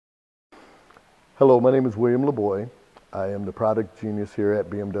Hello, my name is William LeBoy. I am the product genius here at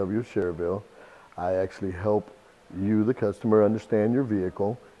BMWsch. I actually help you, the customer, understand your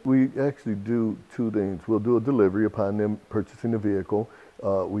vehicle. We actually do two things. We'll do a delivery upon them purchasing the vehicle.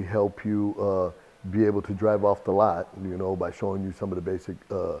 We help you be able to drive off the lot, by showing you some of the basic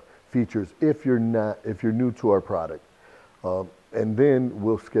features if you're new to our product. And then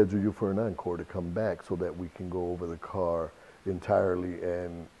we'll schedule you for an encore to come back so that we can go over the car entirely,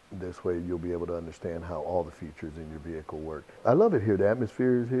 and this way you'll be able to understand how all the features in your vehicle work. I love it here. The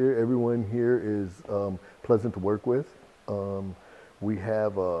atmosphere is here. Everyone here is pleasant to work with. We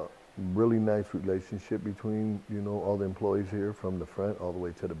have a really nice relationship between all the employees here, from the front all the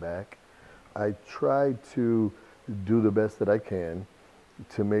way to the back. I try to do the best that I can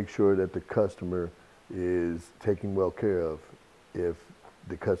to make sure that the customer is taken well care of if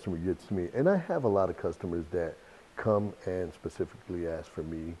the customer gets to me. And I have a lot of customers that come and specifically ask for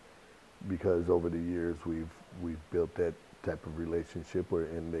me, because over the years we've built that type of relationship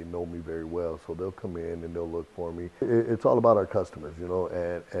and they know me very well, so they'll come in and they'll look for me. It's all about our customers,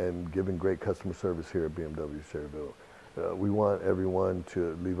 and giving great customer service here at BMWsch. We want everyone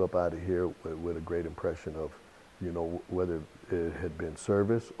to leave up out of here with a great impression of, whether it had been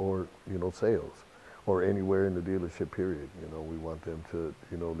service or, sales, or anywhere in the dealership period. We want them to,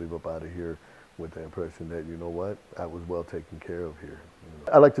 leave up out of here with the impression that, I was well taken care of here.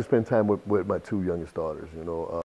 I like to spend time with my two youngest daughters.